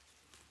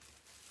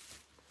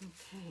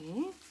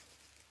 Okay.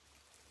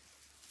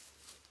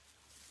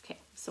 Okay,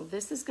 so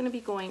this is going to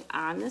be going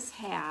on this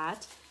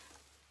hat,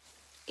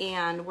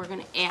 and we're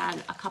going to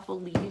add a couple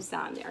leaves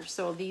on there.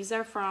 So these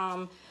are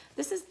from,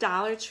 this is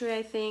Dollar Tree,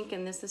 I think,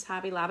 and this is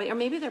Hobby Lobby, or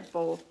maybe they're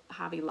both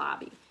Hobby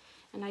Lobby.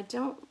 And I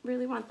don't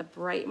really want the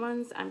bright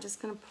ones. I'm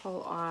just going to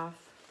pull off,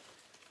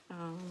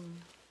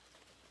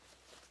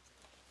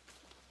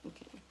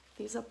 okay,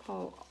 these will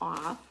pull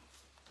off.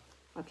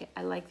 Okay,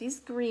 I like these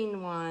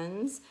green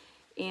ones,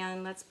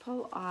 and let's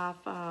pull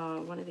off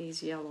one of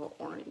these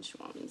yellow-orange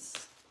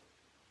ones.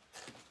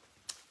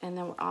 And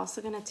then we're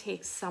also going to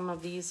take some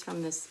of these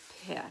from this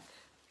pick,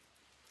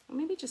 or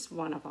maybe just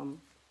one of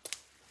them.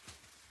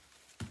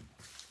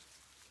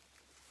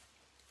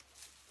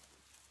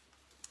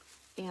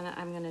 And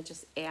I'm going to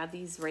just add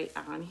these right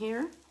on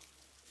here.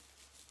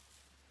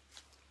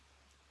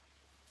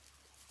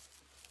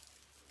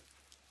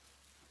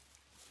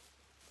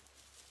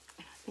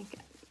 I think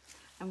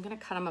I'm going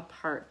to cut them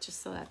apart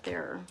just so that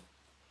they're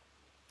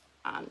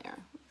on there.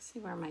 Let's see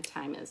where my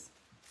time is.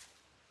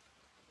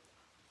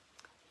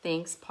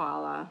 Thanks,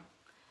 Paula.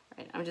 All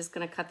right, I'm just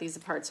going to cut these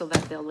apart so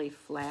that they'll lay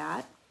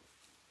flat.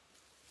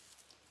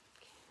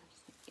 Okay, I'm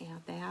just going to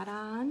add that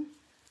on.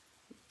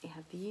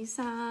 Add these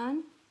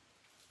on.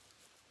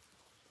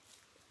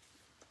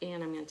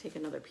 And I'm going to take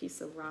another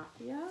piece of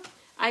raffia.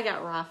 I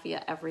got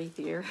raffia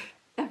everywhere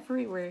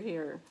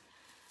here.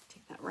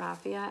 Take that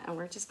raffia, and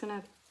we're just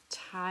going to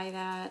tie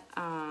that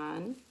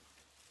on.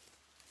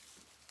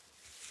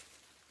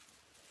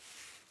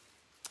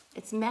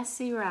 It's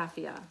messy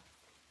raffia.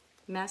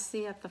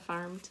 Messy at the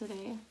farm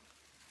today.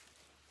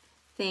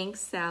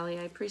 Thanks, Sally.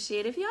 I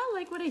appreciate it. If y'all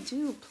like what I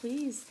do,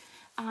 please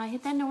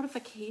hit that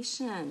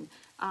notification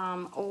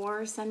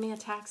or send me a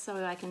text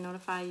so I can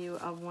notify you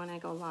of when I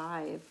go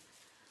live.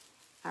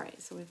 All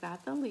right, so we've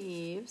got the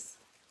leaves.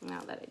 Now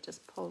that I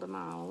just pulled them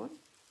out,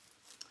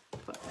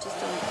 put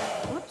just a,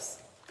 whoops,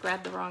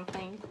 grabbed the wrong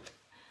thing.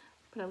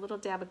 Put a little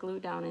dab of glue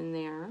down in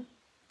there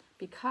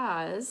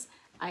because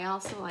I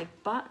also like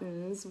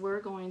buttons. We're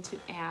going to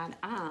add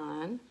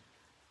on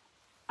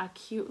a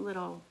cute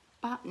little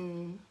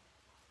button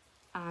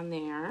on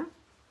there.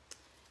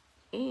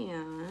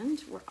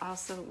 And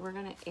we're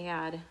gonna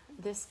add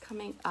this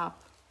coming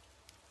up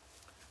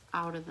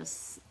out of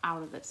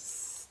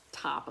this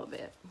top of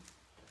it.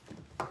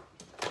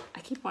 I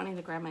keep wanting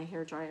to grab my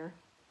hair dryer.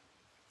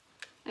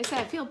 Like I said,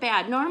 I feel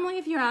bad. Normally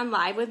if you're on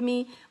live with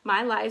me,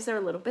 my lives are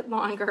a little bit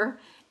longer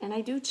and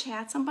I do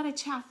chat some, but I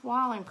chat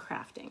while I'm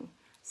crafting.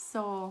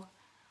 So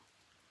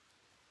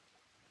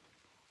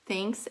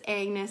thanks,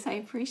 Agnes, I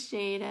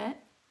appreciate it.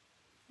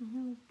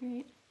 Oh,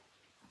 great.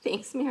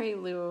 Thanks, Mary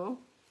Lou.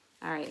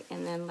 All right,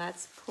 and then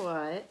let's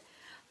put,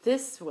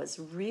 this was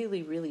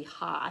really, really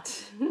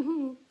hot.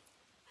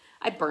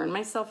 I burned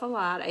myself a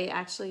lot. I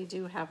actually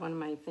do have one of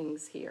my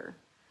things here,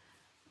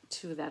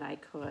 too, that I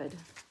could.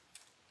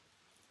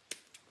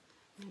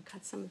 I'm gonna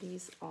cut some of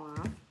these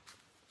off.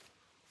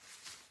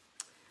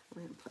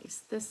 We're gonna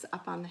place this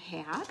up on the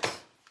hat.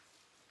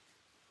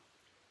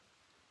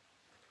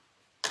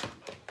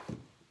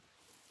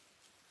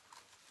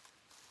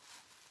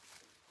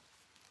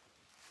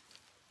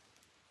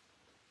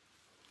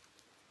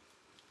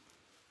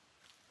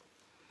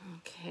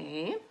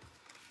 Okay,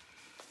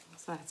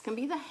 so that's gonna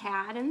be the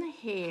hat and the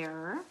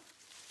hair.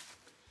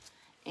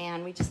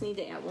 And we just need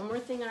to add one more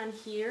thing on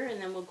here and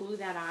then we'll glue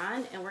that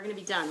on and we're gonna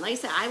be done. Like I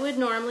said, I would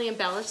normally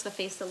embellish the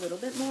face a little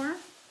bit more.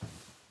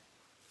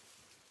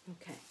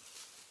 Okay,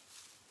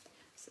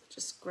 so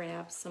just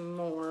grab some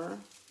more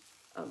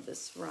of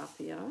this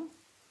raffia.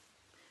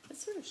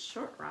 That's sort of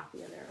short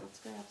raffia there. Let's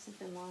grab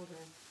something longer.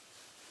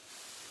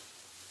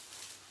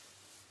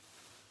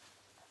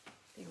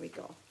 There we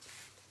go.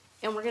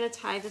 And we're gonna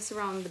tie this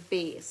around the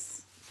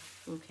base.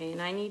 Okay, and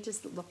I need to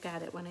look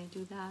at it when I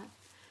do that.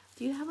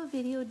 Do you have a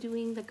video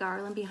doing the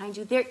garland behind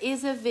you? There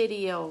is a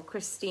video,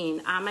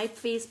 Christine, on my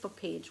Facebook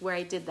page where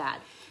I did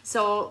that.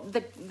 So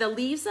the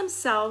leaves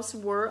themselves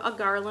were a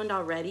garland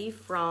already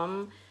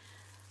from,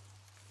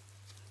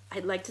 I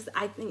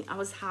think I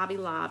was Hobby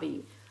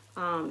Lobby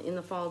in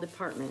the fall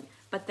department.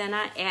 But then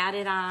I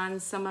added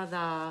on some of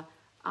the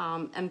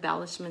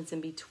embellishments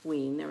in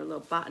between. There were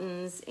little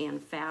buttons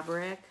and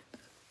fabric.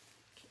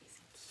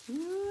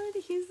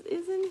 Cute.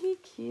 Isn't he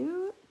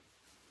cute?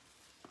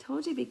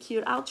 Told you he'd be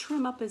cute. I'll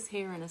trim up his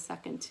hair in a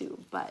second too,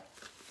 but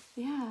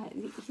yeah,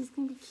 he's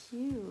gonna be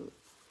cute.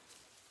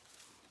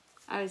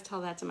 I always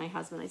tell that to my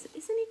husband. I said,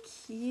 isn't he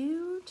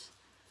cute?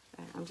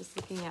 All right, I'm just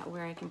looking at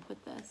where I can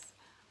put this.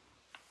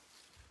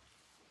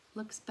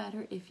 Looks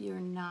better if you're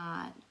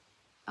not.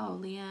 Oh,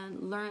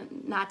 Leanne, learn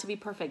not to be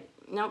perfect.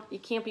 Nope, you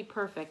can't be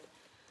perfect.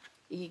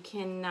 You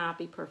cannot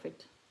be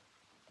perfect.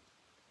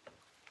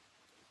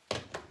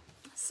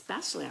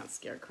 Especially on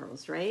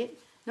scarecrows, right?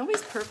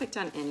 Nobody's perfect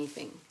on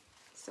anything.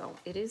 So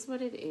it is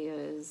what it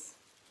is.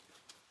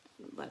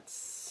 We're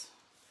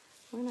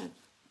gonna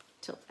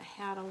tilt the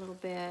hat a little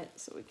bit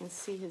so we can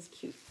see his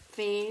cute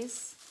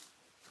face.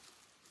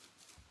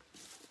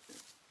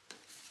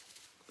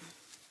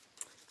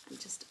 I'm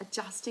just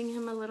adjusting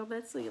him a little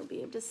bit so you'll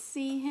be able to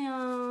see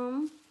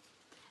him.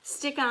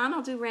 Stick on,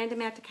 I'll do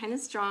random act of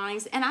kindness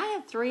drawings. And I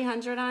have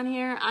 300 on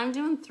here. I'm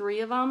doing 3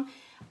 of them.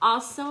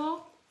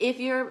 Also, if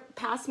you're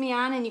past me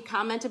on and you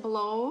commented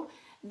below,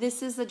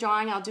 this is the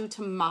drawing I'll do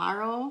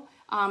tomorrow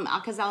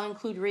because I'll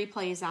include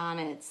replays on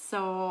it.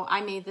 So I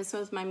made this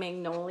with my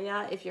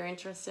magnolia. If you're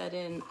interested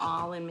in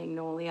all in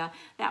magnolia,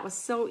 that was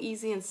so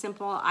easy and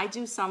simple. I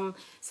do some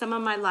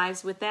of my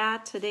lives with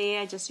that. Today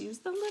I just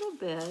used a little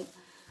bit.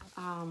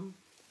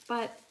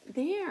 But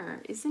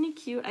there, isn't he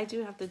cute? I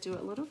do have to do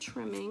a little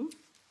trimming.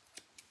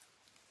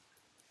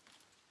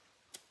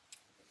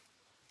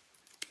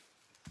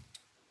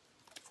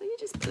 So you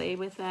just play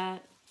with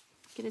that,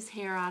 get his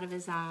hair out of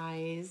his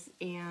eyes,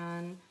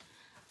 and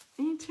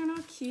he turn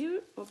out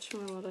cute. We'll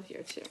trim a little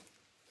here too.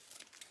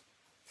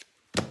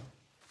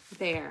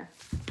 There.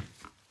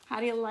 How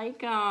do you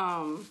like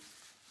him?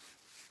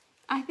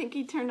 I think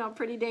he turned out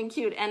pretty dang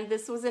cute. And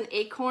this was an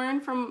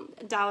Acorn from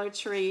Dollar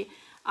Tree.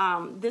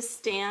 This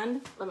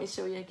stand, let me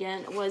show you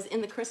again, was in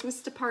the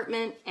Christmas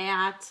department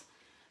at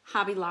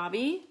Hobby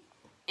Lobby,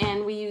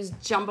 and we used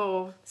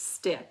jumbo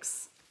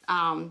sticks.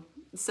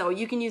 So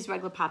you can use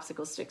regular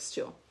popsicle sticks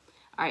too.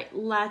 All right,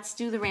 let's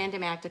do the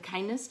random act of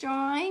kindness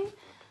drawing.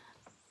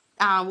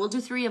 We'll do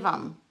 3 of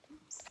them.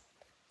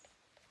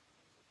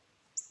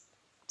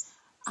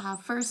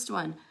 First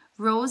one,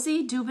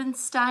 Rosie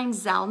Dubenstein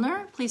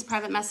Zellner. Please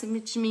private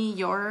message me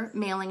your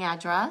mailing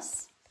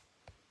address.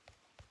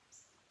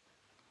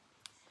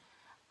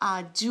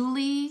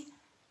 Julie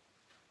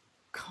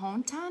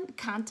Conton,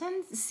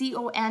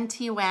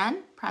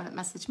 C-O-N-T-O-N. Private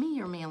message me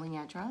your mailing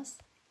address.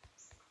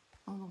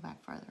 I'll go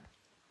back further.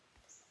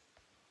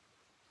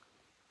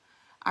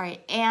 All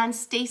right, and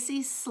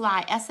Stacy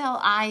Sly,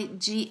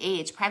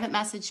 S-L-I-G-H. Private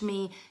message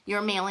me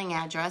your mailing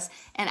address,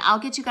 and I'll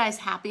get you guys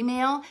Happy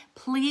Mail.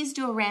 Please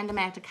do a random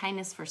act of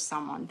kindness for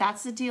someone.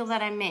 That's the deal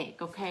that I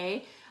make,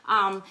 okay?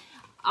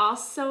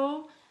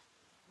 Also,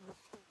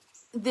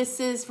 this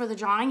is for the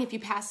drawing. If you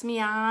pass me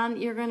on,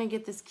 you're going to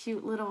get this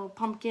cute little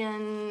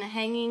pumpkin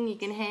hanging. You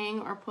can hang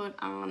or put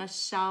on a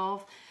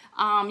shelf.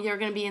 You're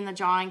going to be in the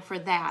drawing for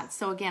that.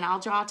 So again, I'll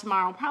draw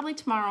tomorrow, probably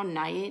tomorrow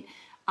night,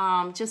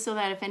 just so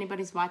that if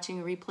anybody's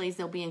watching replays,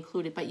 they'll be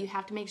included. But you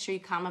have to make sure you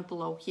comment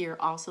below here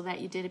also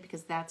that you did it,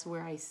 because that's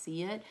where I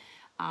see it.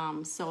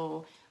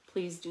 So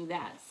please do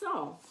that.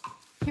 So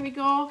here we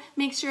go.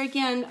 Make sure,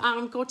 again,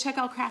 go check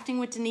out Crafting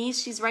with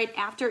Denise. She's right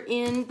after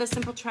in the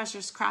Simple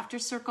Treasures Crafter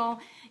Circle.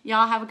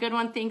 Y'all have a good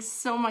one. Thanks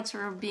so much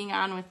for being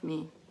on with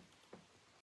me.